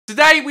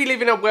Today we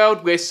live in a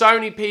world where so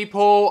many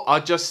people are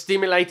just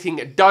stimulating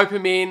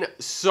dopamine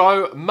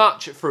so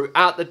much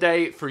throughout the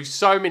day through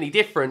so many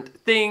different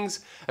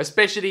things,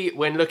 especially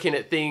when looking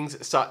at things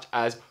such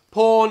as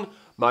porn,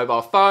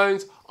 mobile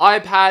phones,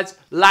 iPads,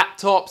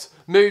 laptops,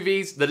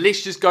 movies, the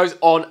list just goes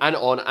on and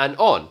on and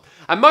on.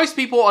 And most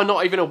people are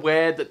not even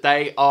aware that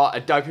they are a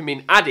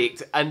dopamine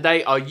addict and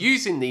they are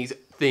using these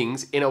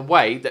things in a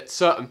way that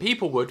certain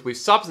people would with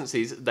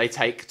substances they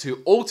take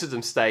to alter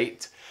them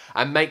state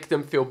and make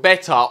them feel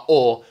better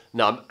or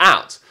numb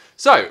out.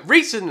 So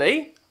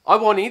recently I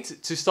wanted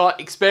to start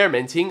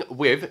experimenting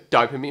with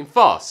dopamine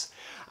fasts.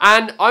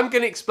 And I'm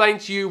going to explain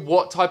to you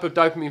what type of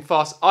dopamine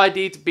fast I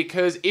did,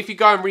 because if you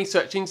go and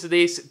research into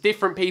this,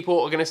 different people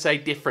are going to say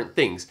different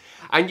things.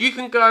 And you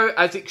can go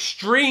as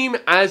extreme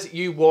as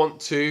you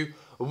want to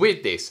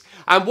with this.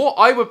 And what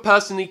I would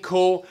personally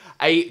call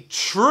a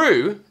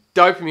true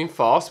dopamine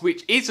fast,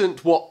 which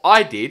isn't what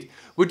I did,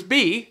 would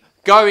be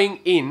going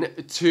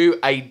into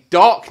a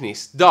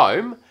darkness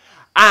dome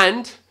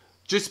and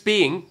just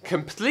being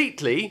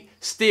completely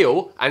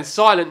still and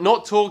silent,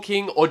 not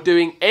talking or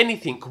doing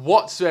anything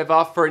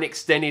whatsoever for an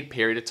extended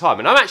period of time.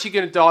 And I'm actually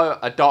going to do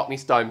a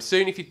darkness dome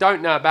soon. If you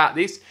don't know about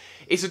this,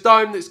 it's a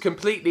dome that's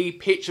completely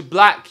pitch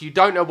black. You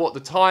don't know what the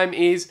time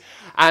is.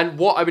 And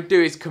what I would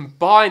do is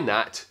combine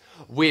that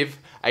with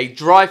a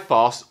dry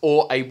fast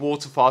or a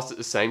water fast at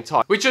the same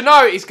time, which I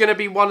know is going to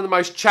be one of the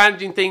most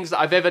challenging things that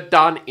I've ever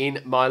done in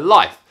my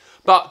life.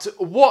 But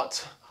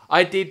what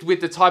I did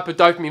with the type of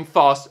dopamine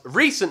fast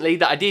recently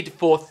that I did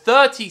for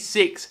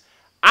 36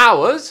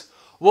 hours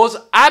was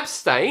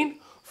abstain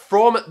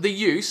from the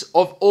use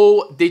of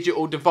all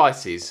digital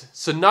devices.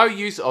 So no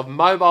use of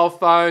mobile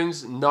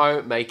phones,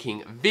 no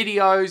making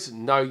videos,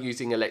 no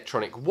using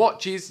electronic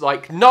watches,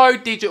 like no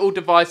digital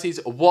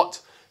devices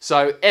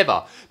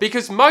whatsoever.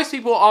 Because most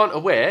people aren't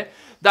aware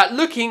that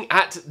looking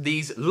at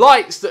these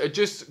lights that are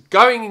just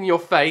going in your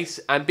face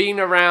and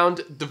being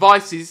around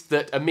devices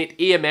that emit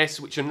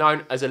EMS, which are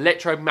known as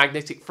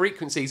electromagnetic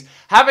frequencies,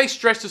 have a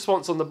stress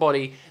response on the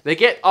body. They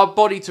get our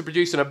body to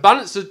produce an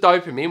abundance of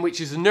dopamine, which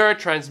is a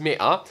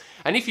neurotransmitter.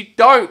 And if you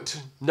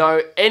don't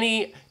know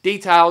any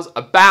details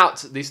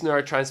about this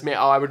neurotransmitter,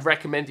 I would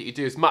recommend that you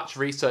do as much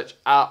research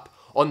up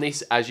on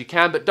this as you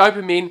can. But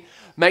dopamine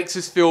makes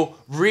us feel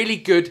really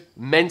good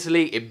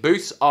mentally. It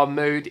boosts our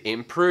mood, it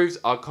improves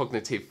our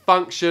cognitive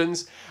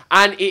functions,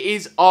 and it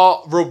is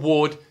our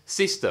reward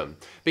system.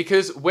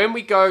 Because when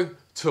we go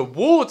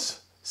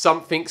towards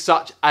something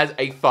such as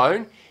a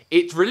phone,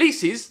 it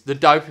releases the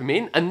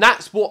dopamine, and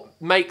that's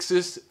what makes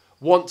us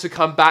want to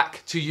come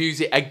back to use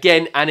it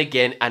again and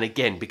again and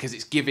again, because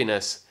it's giving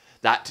us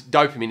that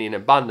dopamine in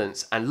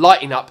abundance and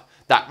lighting up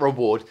that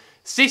reward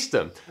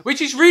system, which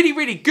is really,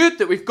 really good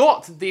that we've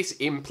got this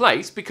in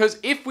place, because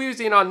if we was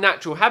in our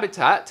natural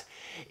habitat,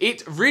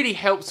 it really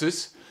helps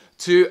us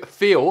to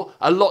feel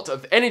a lot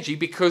of energy,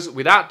 because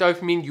without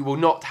dopamine you will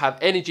not have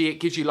energy. It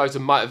gives you loads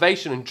of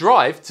motivation and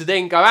drive to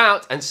then go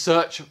out and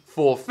search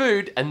for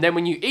food, and then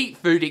when you eat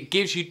food it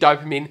gives you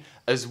dopamine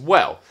as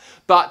well,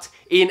 but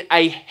in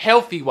a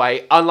healthy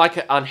way, unlike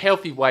an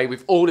unhealthy way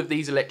with all of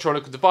these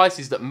electronic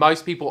devices that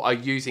most people are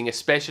using,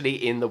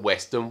 especially in the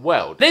Western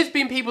world. There's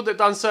been people that have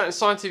done certain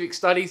scientific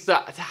studies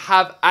that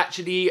have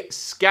actually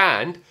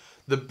scanned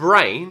the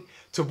brain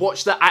to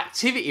watch the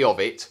activity of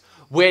it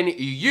when you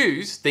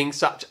use things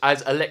such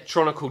as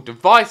electronic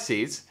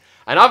devices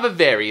and other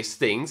various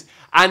things,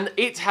 and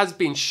it has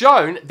been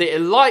shown that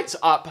it lights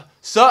up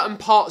certain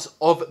parts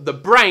of the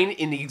brain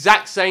in the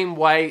exact same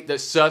way that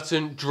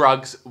certain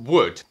drugs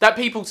would. That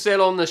people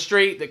sell on the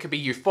street, that could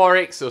be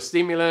euphorics or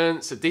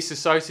stimulants or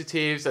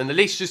dissociatives, and the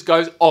list just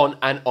goes on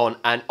and on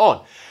and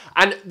on.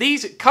 And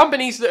these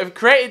companies that have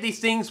created these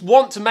things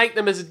want to make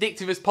them as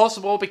addictive as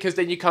possible, because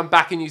then you come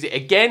back and use it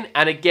again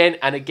and again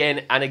and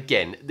again and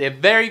again. They're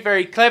very,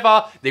 very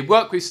clever. They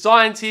work with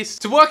scientists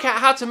to work out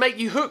how to make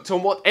you hooked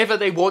on whatever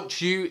they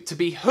want you to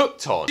be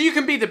hooked on. So you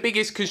can be the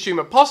biggest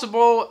consumer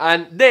possible,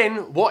 and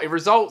then what it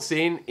results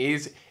in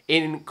is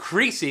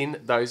increasing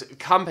those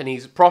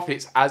companies'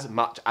 profits as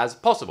much as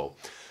possible.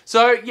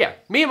 So yeah,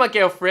 me and my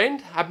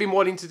girlfriend have been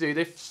wanting to do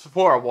this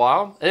for a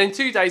while, and then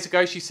 2 days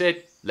ago she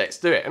said, let's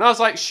do it. And I was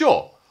like,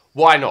 sure,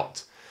 why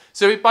not?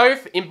 So we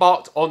both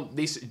embarked on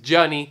this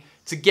journey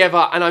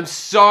together, and I'm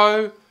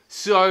so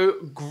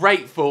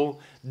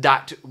grateful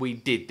that we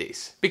did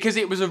this, because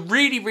it was a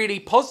really, really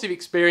positive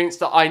experience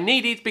that I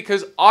needed,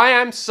 because I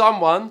am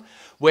someone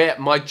where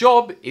my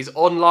job is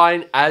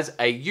online as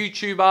a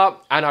YouTuber,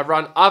 and I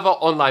run other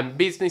online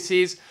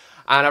businesses,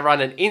 and I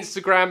run an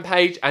Instagram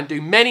page and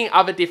do many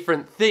other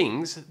different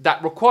things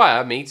that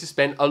require me to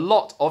spend a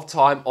lot of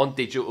time on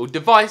digital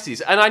devices.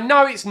 And I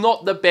know it's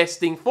not the best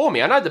thing for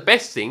me. I know the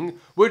best thing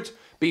would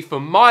be for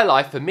my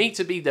life, for me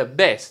to be the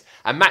best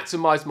and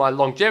maximize my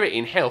longevity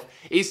in health,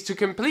 is to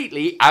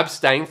completely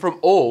abstain from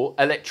all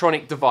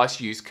electronic device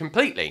use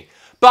completely.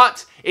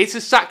 But it's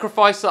a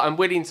sacrifice that I'm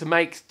willing to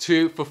make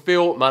to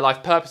fulfill my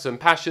life purpose and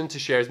passion, to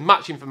share as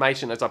much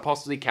information as I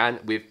possibly can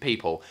with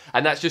people.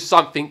 And that's just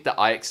something that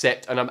I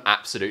accept, and I'm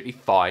absolutely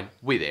fine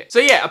with it. So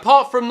yeah,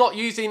 apart from not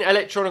using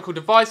electronic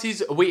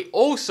devices, we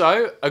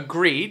also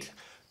agreed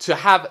to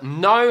have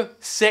no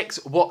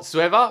sex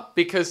whatsoever,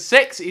 because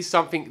sex is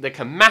something that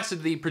can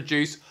massively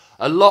produce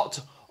a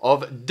lot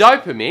of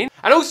dopamine.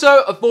 And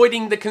also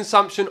avoiding the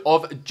consumption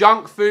of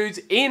junk foods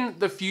in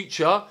the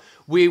future.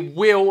 We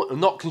will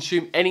not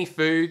consume any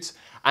foods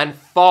and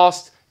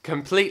fast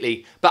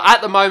completely. But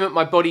at the moment,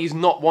 my body is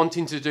not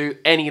wanting to do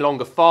any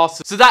longer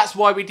fasts. So that's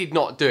why we did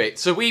not do it.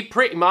 So we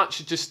pretty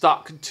much just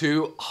stuck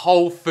to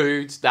whole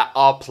foods that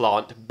are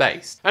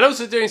plant-based. And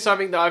also doing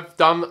something that I've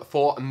done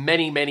for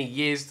many, many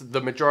years,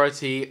 the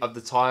majority of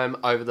the time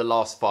over the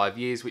last 5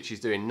 years, which is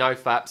doing no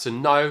fats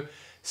and no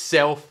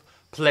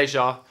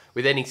self-pleasure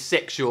with any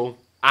sexual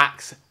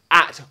acts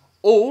at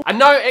all, and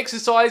no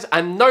exercise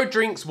and no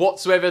drinks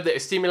whatsoever that are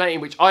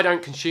stimulating, which I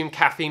don't consume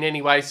caffeine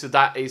anyway, so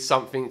that is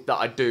something that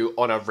I do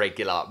on a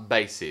regular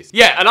basis.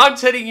 Yeah, and I'm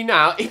telling you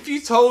now, if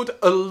you told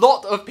a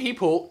lot of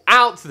people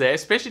out there,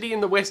 especially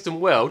in the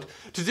Western world,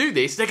 to do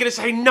this, they're gonna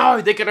say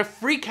no, they're gonna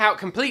freak out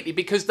completely,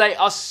 because they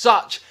are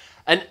such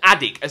an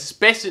addict,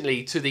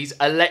 especially to these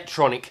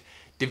electronic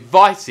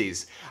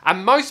devices.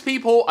 And most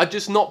people are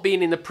just not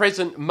being in the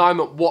present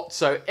moment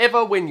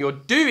whatsoever when you're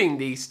doing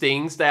these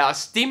things. They are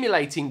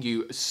stimulating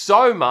you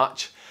so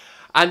much,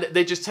 and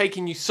they're just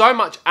taking you so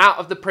much out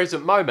of the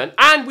present moment.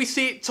 And we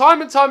see it time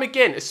and time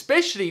again,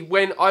 especially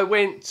when I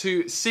went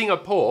to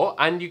Singapore,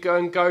 and you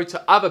go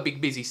to other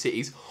big busy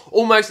cities.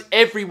 Almost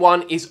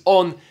everyone is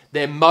on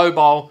their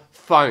mobile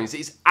phones.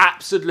 It's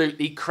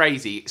absolutely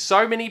crazy.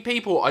 So many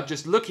people are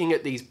just looking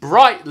at these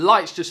bright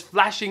lights just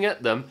flashing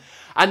at them,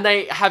 and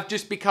they have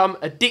just become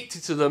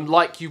addicted to them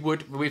like you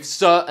would with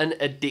certain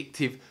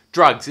addictive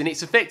drugs. And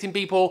it's affecting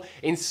people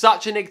in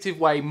such a negative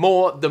way,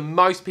 more than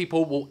most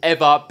people will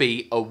ever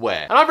be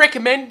aware. And I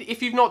recommend,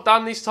 if you've not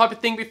done this type of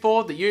thing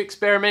before, that you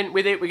experiment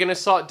with it. We're going to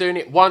start doing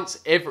it once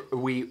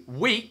every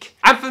week.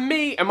 And for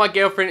me and my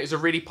girlfriend, it's a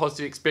really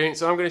positive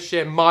experience. And I'm going to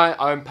share my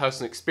own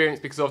personal experience,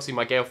 because obviously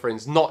my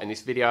girlfriend's not in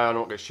this video. I'm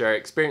not going to share her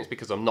experience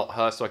because I'm not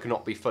her, so I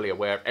cannot be fully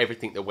aware of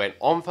everything that went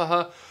on for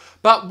her.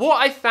 But what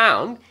I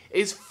found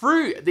is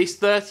through this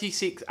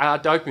 36-hour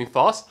dopamine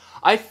fast,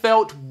 I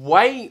felt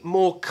way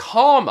more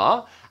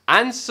calmer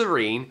and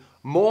serene,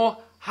 more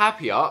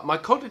happier. My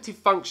cognitive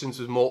functions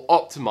was more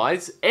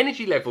optimized,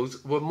 energy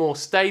levels were more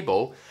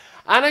stable,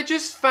 and I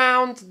just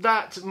found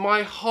that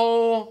my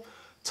whole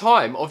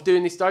time of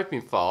doing this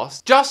dopamine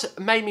fast just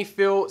made me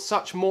feel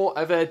such more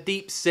of a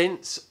deep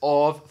sense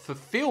of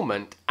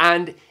fulfillment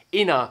and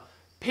inner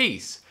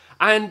peace.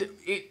 And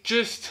it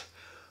just,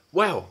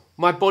 well,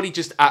 my body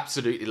just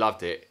absolutely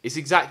loved it. It's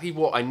exactly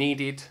what I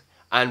needed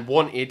and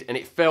wanted, and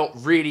it felt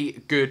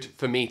really good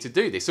for me to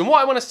do this. And what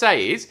I want to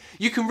say is,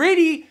 you can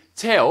really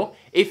tell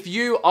if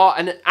you are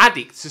an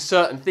addict to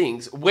certain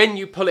things when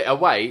you pull it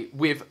away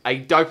with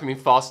a dopamine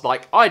fast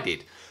like I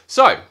did.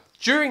 So,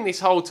 during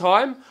this whole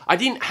time, I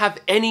didn't have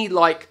any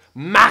like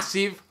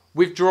massive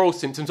withdrawal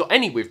symptoms or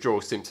any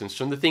withdrawal symptoms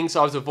from the things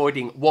I was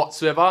avoiding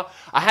whatsoever.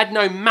 I had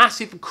no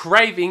massive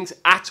cravings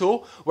at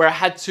all where I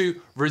had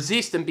to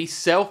resist and be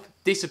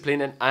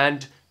self-disciplined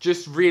and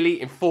just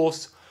really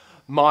enforce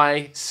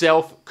my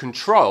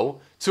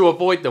self-control to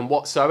avoid them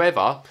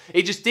whatsoever.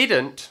 It just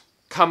didn't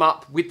come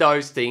up with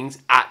those things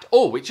at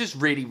all, which is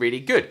really, really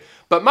good.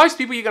 But most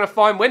people, you're going to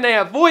find when they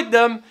avoid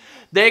them,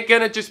 they're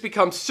going to just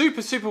become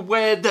super, super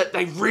aware that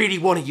they really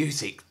want to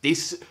use it.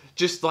 This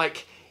just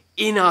like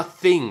inner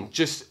thing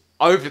just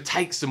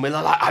overtakes them when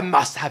they're like, I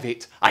must have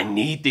it. I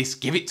need this.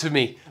 Give it to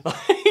me.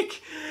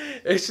 Like,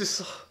 it's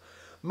just,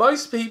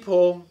 most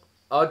people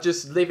are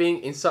just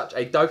living in such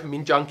a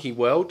dopamine junkie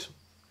world,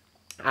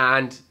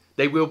 and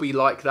they will be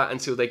like that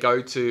until they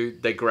go to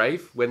their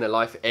grave when their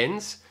life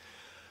ends.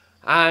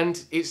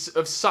 And it's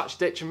of such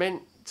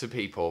detriment to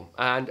people.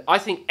 And I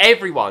think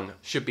everyone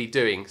should be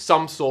doing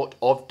some sort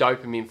of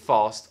dopamine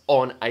fast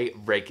on a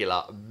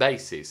regular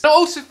basis. I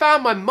also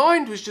found my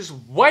mind was just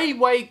way,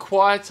 way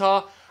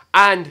quieter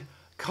and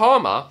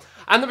calmer.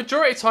 And the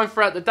majority of the time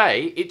throughout the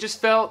day, it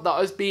just felt that I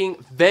was being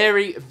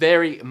very,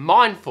 very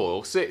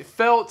mindful. So it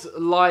felt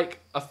like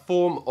a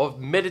form of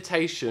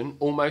meditation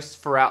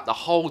almost throughout the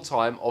whole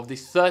time of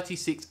this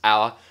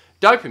 36-hour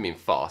dopamine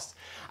fast.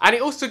 And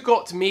it also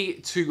got me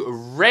to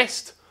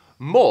rest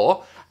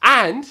more.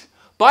 And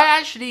by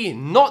actually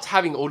not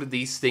having all of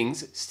these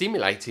things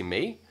stimulating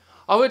me,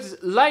 I was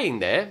laying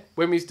there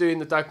when we was doing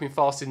the dopamine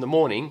fast in the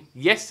morning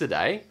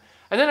yesterday.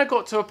 And then I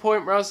got to a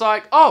point where I was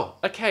like, oh,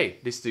 okay,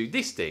 let's do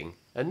this thing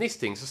and this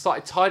thing. So I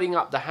started tidying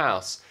up the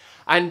house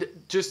and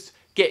just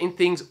getting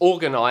things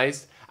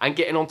organized and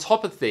getting on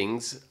top of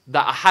things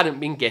that I hadn't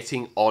been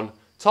getting on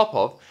top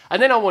of.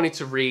 And then I wanted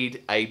to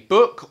read a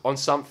book on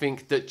something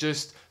that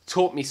just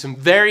taught me some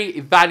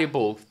very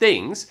valuable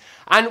things.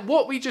 And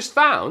what we just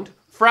found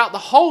throughout the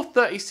whole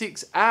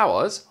 36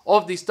 hours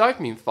of this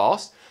dopamine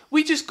fast,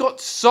 we just got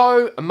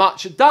so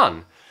much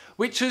done.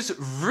 which was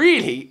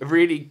really,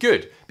 really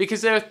good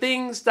because there are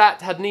things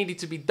that had needed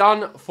to be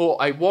done for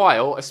a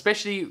while,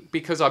 especially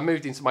because I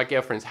moved into my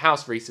girlfriend's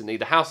house recently.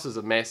 The house was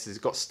a mess. There's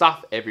got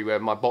stuff everywhere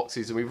in my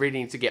boxes and we really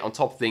need to get on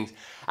top of things.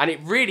 And it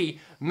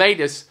really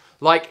made us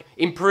like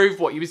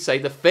improve what you would say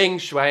the feng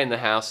shui in the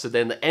house, so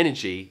then the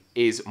energy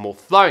is more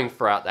flowing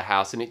throughout the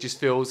house and it just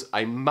feels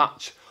a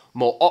much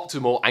more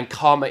optimal and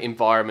calmer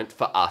environment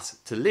for us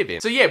to live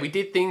in. So yeah, we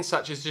did things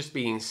such as just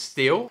being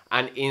still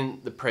and in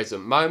the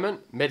present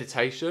moment,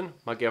 meditation.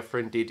 My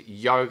girlfriend did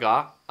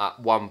yoga at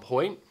one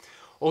point.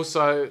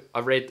 Also, I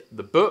read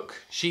the book.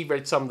 She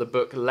read some of the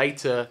book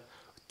later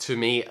to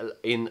me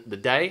in the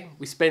day.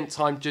 We spent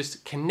time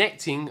just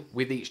connecting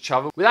with each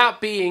other without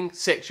being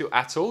sexual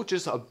at all,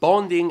 just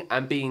bonding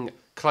and being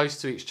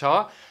close to each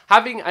other,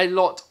 having a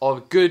lot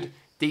of good,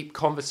 deep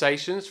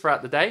conversations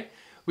throughout the day.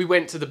 We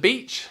went to the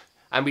beach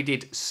and we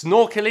did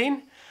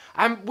snorkeling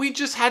and we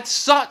just had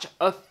such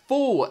a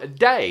full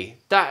day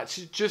that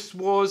just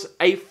was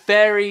a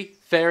very,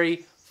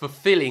 very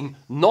fulfilling,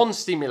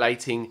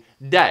 non-stimulating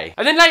day.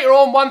 And then later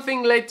on, one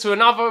thing led to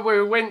another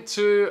where we went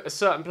to a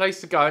certain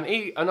place to go and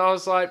eat and I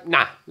was like,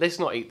 nah, let's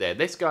not eat there.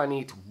 Let's go and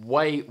eat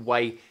way,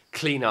 way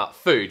cleaner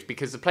food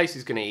because the place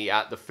is gonna eat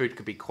at, the food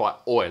could be quite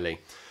oily.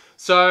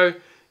 So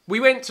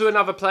we went to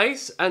another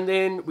place and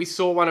then we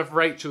saw one of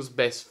Rachel's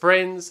best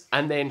friends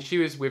and then she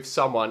was with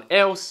someone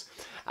else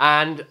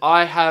and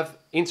I have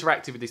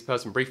interacted with this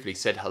person briefly,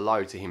 said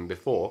hello to him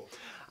before.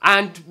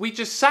 And we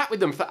just sat with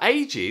them for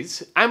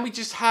ages and we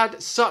just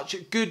had such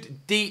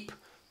good, deep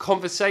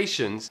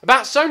conversations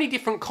about so many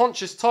different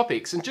conscious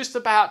topics and just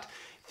about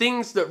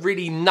things that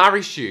really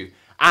nourish you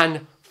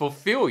and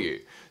fulfill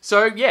you.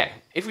 So yeah,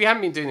 if we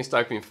hadn't been doing this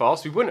dopamine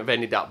fast, we wouldn't have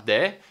ended up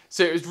there.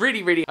 So it was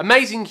really, really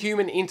amazing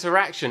human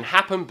interaction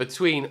happened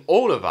between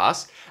all of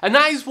us. And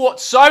that is what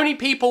so many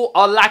people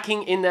are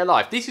lacking in their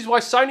life. This is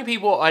why so many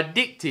people are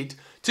addicted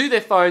to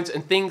their phones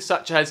and things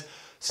such as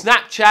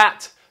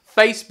Snapchat,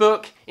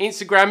 Facebook,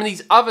 Instagram, and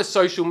these other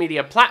social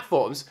media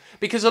platforms,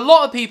 because a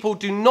lot of people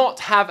do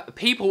not have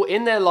people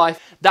in their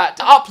life that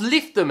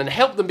uplift them and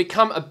help them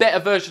become a better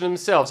version of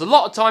themselves. A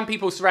lot of time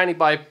people are surrounded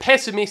by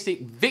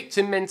pessimistic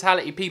victim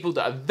mentality, people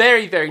that are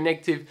very, very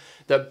negative,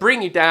 that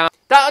bring you down,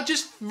 that are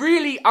just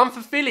really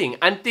unfulfilling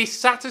and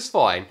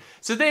dissatisfying.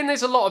 So then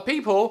there's a lot of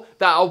people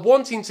that are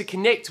wanting to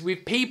connect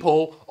with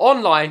people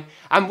online,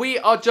 and we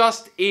are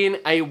just in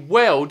a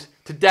world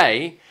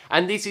today,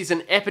 and this is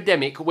an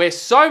epidemic where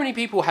so many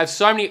people have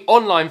so many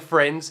online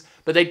friends,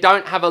 but they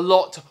don't have a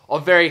lot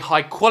of very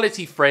high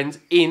quality friends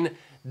in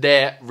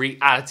their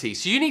reality.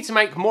 So you need to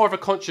make more of a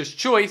conscious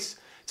choice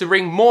to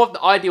bring more of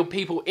the ideal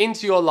people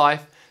into your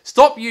life.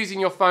 Stop using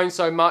your phone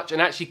so much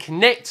and actually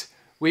connect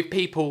with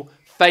people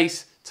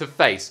face to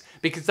face,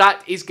 because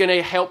that is going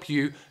to help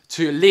you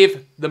to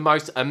live the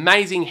most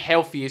amazing,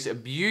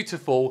 healthiest,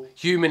 beautiful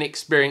human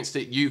experience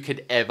that you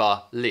could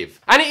ever live.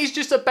 And it is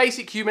just a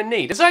basic human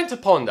need. The something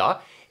to ponder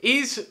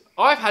is,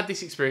 I've had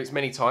this experience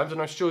many times,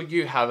 and I'm sure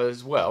you have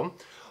as well.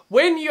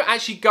 When you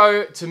actually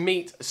go to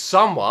meet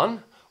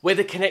someone where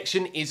the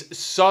connection is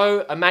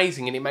so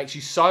amazing and it makes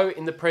you so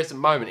in the present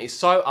moment, it's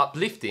so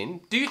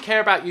uplifting, do you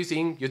care about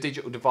using your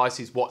digital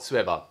devices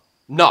whatsoever?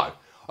 No,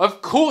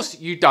 of course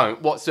you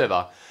don't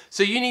whatsoever.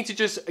 So you need to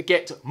just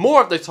get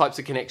more of those types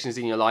of connections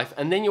in your life,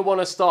 and then you'll want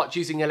to start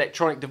using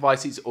electronic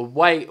devices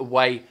way,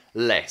 way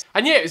less.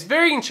 And yeah, it's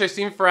very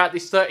interesting throughout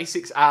this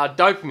 36-hour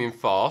dopamine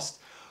fast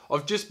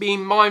of just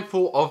being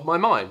mindful of my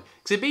mind.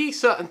 Because there'd be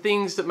certain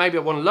things that maybe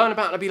I want to learn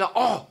about and I'd be like,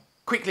 oh,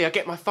 quickly I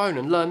get my phone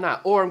and learn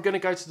that. Or I'm going to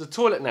go to the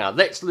toilet now,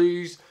 let's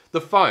lose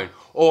the phone.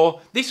 Or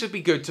this would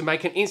be good to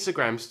make an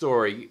Instagram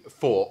story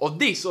for, or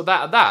this or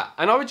that or that.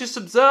 And I would just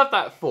observe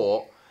that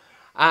thought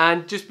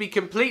and just be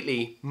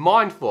completely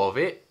mindful of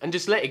it and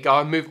just let it go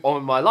and move on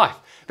with my life.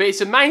 But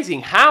it's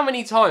amazing how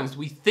many times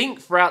we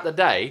think throughout the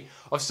day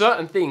of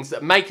certain things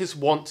that make us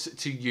want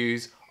to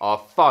use our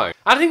phone.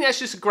 I think that's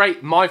just a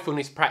great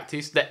mindfulness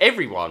practice that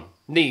everyone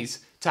needs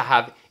to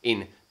have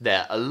in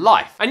their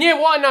life. And yeah,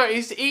 what I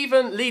noticed,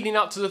 even leading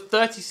up to the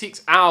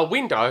 36-hour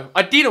window,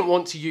 I didn't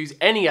want to use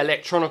any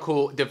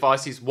electronical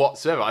devices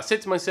whatsoever. I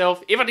said to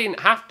myself, if I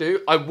didn't have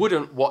to, I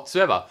wouldn't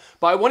whatsoever.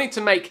 But I wanted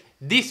to make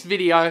this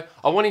video,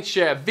 I wanted to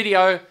share a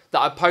video that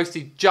I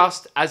posted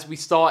just as we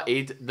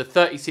started the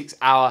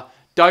 36-hour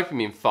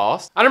dopamine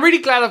fast. And I'm really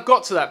glad I've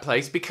got to that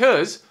place,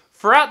 because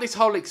throughout this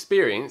whole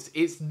experience,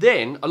 it's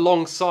then,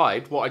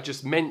 alongside what I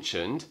just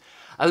mentioned,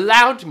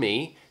 allowed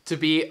me to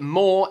be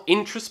more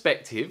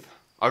introspective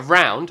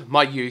around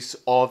my use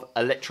of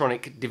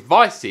electronic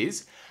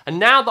devices. And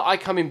now that I'm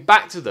coming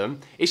back to them,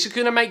 it's just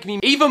going to make me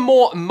even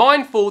more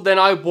mindful than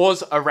I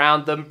was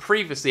around them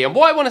previously. And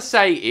what I want to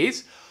say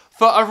is,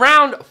 for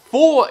around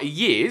 4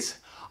 years,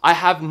 I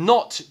have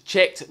not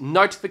checked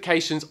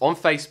notifications on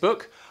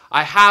Facebook.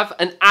 I have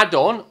an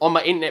add-on on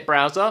my internet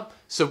browser,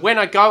 so when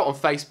I go on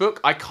Facebook,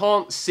 I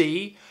can't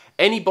see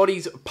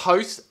anybody's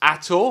posts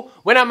at all.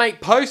 When I make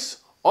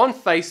posts on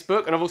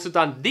Facebook, and I've also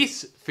done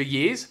this for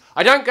years,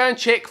 I don't go and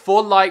check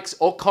for likes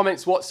or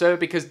comments whatsoever,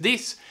 because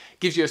this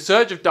gives you a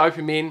surge of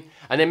dopamine,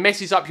 and then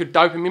messes up your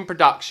dopamine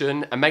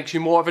production and makes you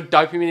more of a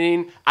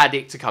dopamine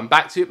addict to come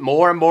back to it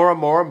more and more and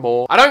more and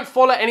more. I don't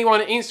follow anyone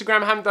on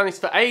Instagram. I haven't done this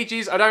for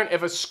ages. I don't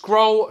ever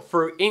scroll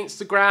through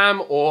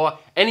Instagram or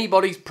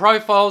anybody's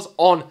profiles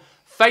on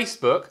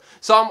Facebook.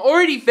 So I'm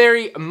already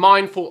very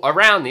mindful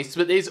around this,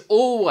 but there's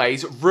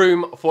always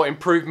room for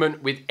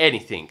improvement with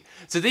anything.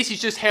 So this is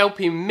just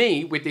helping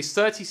me with this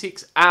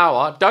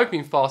 36-hour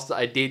dopamine fast that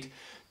I did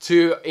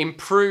to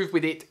improve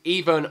with it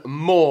even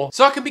more,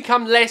 so I can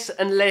become less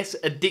and less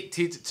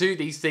addicted to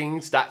these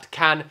things that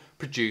can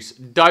produce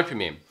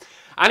dopamine.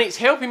 And it's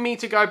helping me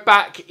to go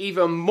back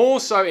even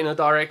more so in a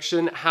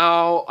direction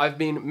how I've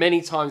been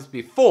many times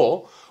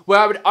before, where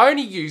I would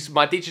only use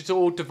my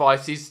digital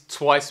devices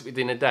twice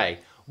within a day.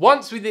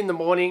 Once within the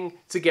morning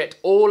to get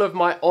all of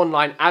my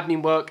online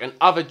admin work and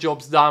other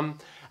jobs done,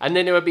 and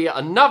then there would be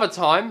another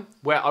time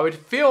where I would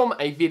film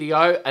a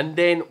video, and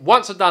then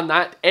once I've done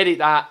that, edit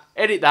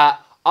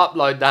that,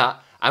 upload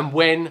that, and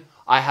when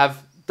I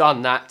have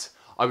done that,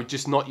 I would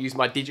just not use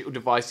my digital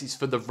devices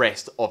for the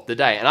rest of the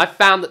day. And I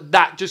found that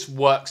that just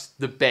works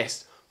the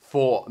best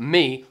for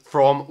me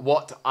from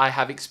what I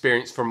have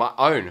experienced from my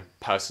own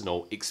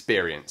personal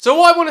experience. So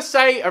what I want to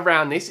say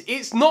around this,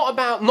 it's not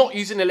about not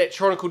using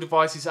electronic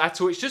devices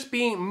at all, it's just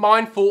being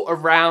mindful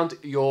around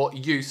your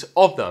use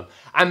of them.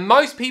 And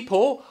most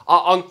people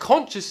are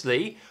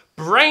unconsciously,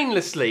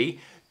 brainlessly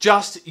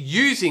just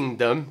using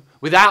them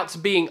without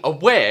being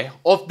aware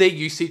of their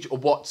usage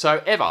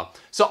whatsoever.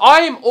 So I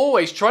am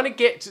always trying to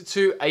get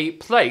to a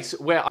place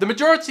where the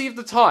majority of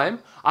the time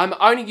I'm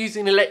only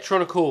using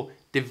electronic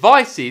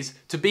devices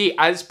to be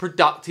as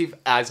productive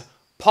as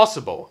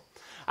possible.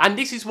 And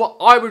this is what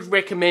I would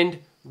recommend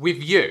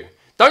with you.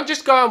 Don't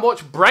just go and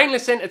watch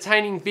brainless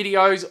entertaining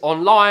videos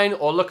online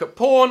or look at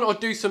porn or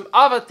do some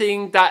other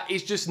thing that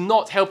is just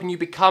not helping you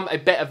become a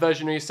better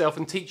version of yourself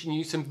and teaching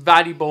you some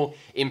valuable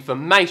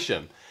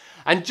information.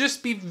 And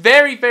just be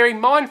very, very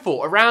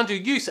mindful around your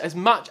use as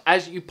much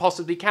as you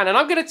possibly can. And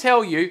I'm going to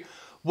tell you,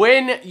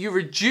 when you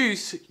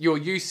reduce your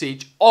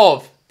usage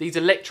of these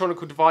electronic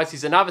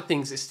devices and other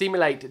things that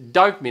stimulate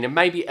dopamine and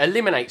maybe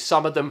eliminate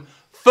some of them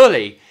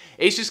fully,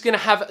 it's just going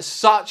to have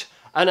such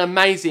an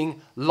amazing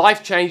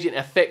life-changing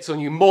effect on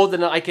you, more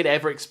than I could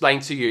ever explain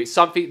to you. It's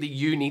something that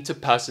you need to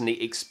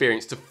personally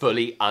experience to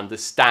fully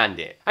understand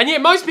it. And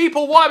yet most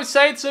people, what I would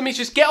say to them is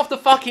just get off the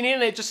fucking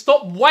internet, just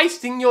stop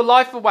wasting your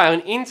life away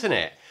on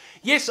internet.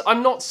 Yes,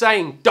 I'm not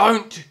saying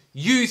don't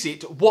use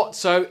it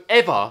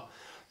whatsoever,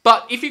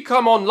 but if you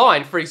come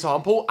online, for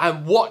example,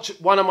 and watch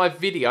one of my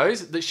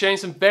videos that's sharing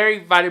some very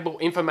valuable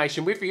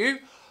information with you,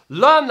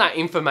 learn that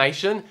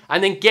information,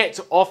 and then get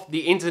off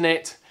the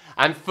internet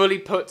and fully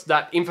put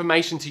that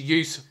information to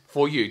use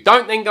for you.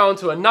 Don't then go on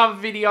to another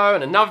video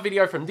and another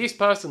video from this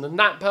person and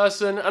that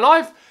person. And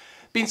I've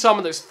been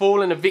someone that's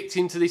fallen a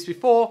victim to this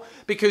before,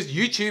 because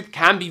YouTube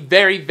can be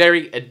very,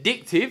 very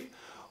addictive,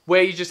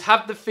 where you just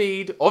have the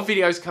feed of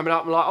videos coming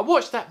up and like, I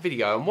watched that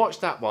video and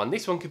watched that one.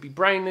 This one could be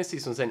brainless,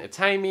 this one's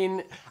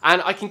entertaining.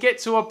 And I can get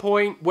to a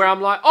point where I'm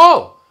like,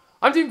 oh,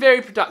 I'm doing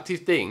very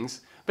productive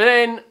things. But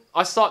then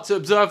I start to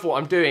observe what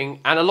I'm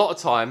doing, and a lot of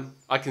time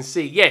I can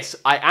see, yes,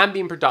 I am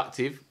being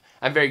productive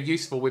and very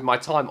useful with my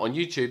time on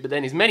YouTube, but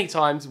then there's many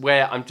times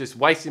where I'm just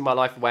wasting my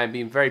life away and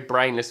being very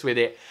brainless with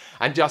it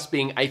and just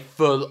being a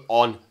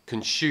full-on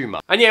consumer.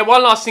 And yeah,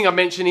 one last thing I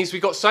mentioned is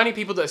we've got so many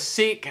people that are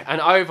sick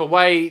and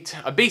overweight.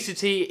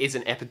 Obesity is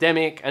an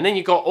epidemic. And then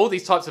you've got all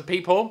these types of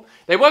people.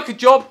 They work a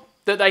job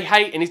that they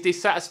hate and is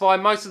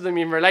dissatisfying. Most of them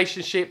in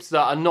relationships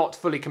that are not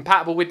fully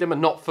compatible with them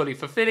and not fully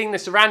fulfilling. They're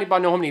surrounded by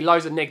normally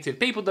loads of negative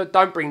people that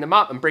don't bring them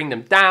up and bring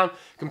them down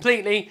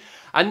completely.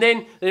 And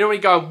then they normally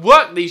go and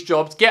work these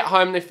jobs, get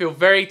home, they feel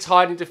very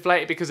tired and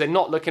deflated because they're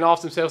not looking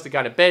after themselves. They're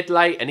going to bed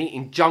late and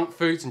eating junk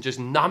foods and just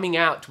numbing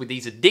out with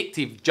these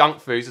addictive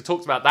junk foods. I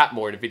talked about that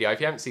more in a video. If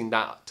you haven't seen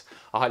that,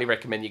 I highly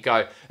recommend you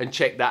go and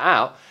check that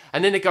out.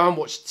 And then they go and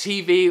watch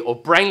TV or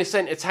brainless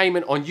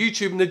entertainment on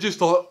YouTube, and they're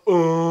just like,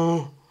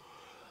 oh.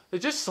 They're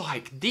just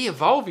like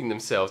de-evolving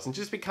themselves and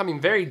just becoming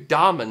very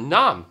dumb and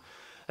numb.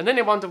 And then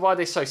they wonder why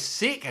they're so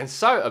sick and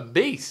so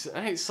obese.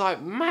 And it's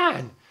like,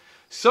 man,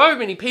 so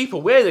many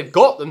people, where they've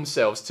got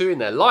themselves to in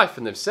their life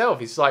and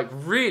themselves, it's like,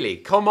 really,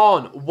 come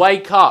on,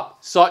 wake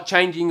up, start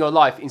changing your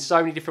life in so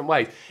many different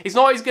ways. It's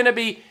not always going to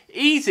be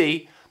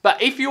easy,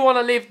 but if you want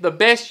to live the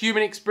best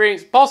human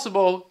experience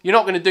possible, you're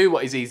not going to do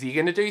what is easy.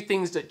 You're going to do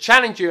things that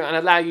challenge you and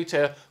allow you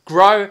to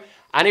grow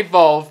and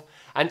evolve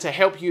and to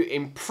help you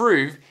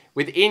improve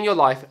within your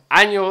life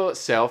and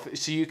yourself,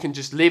 so you can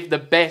just live the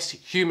best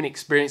human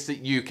experience that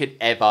you could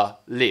ever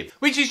live,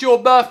 which is your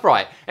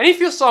birthright. And if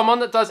you're someone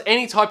that does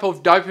any type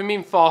of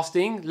dopamine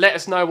fasting, let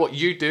us know what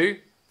you do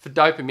for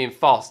dopamine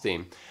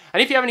fasting.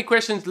 And if you have any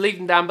questions, leave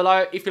them down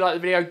below. If you like the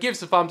video, give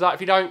us a thumbs up.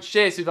 If you don't,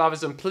 share this with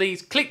others, and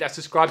please click that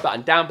subscribe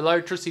button down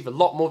below to receive a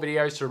lot more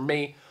videos from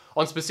me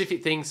on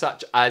specific things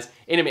such as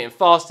intermittent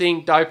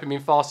fasting,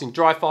 dopamine fasting,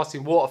 dry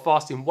fasting, water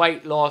fasting,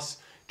 weight loss,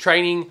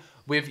 training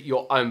with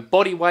your own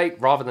body weight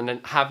rather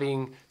than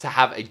having to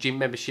have a gym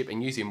membership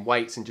and using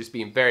weights and just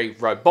being very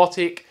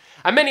robotic,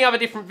 and many other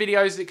different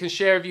videos that can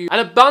share with you an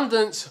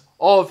abundance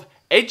of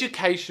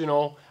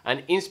educational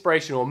and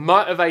inspirational,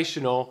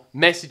 motivational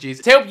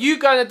messages to help you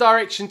go in a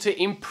direction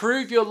to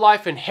improve your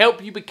life and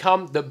help you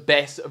become the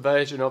best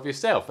version of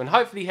yourself, and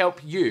hopefully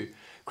help you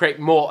create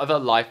more of a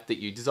life that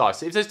you desire.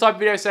 So if this type of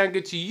video sound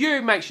good to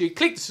you, make sure you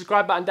click the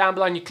subscribe button down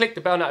below and you click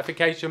the bell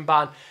notification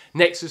button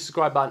next to the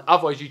subscribe button.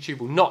 Otherwise, YouTube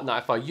will not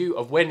notify you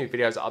of when new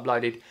videos are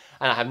uploaded,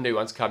 and I have new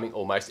ones coming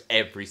almost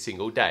every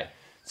single day.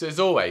 So as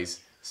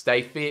always,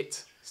 stay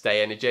fit,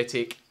 stay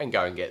energetic, and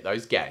go and get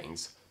those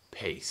gains.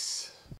 Peace.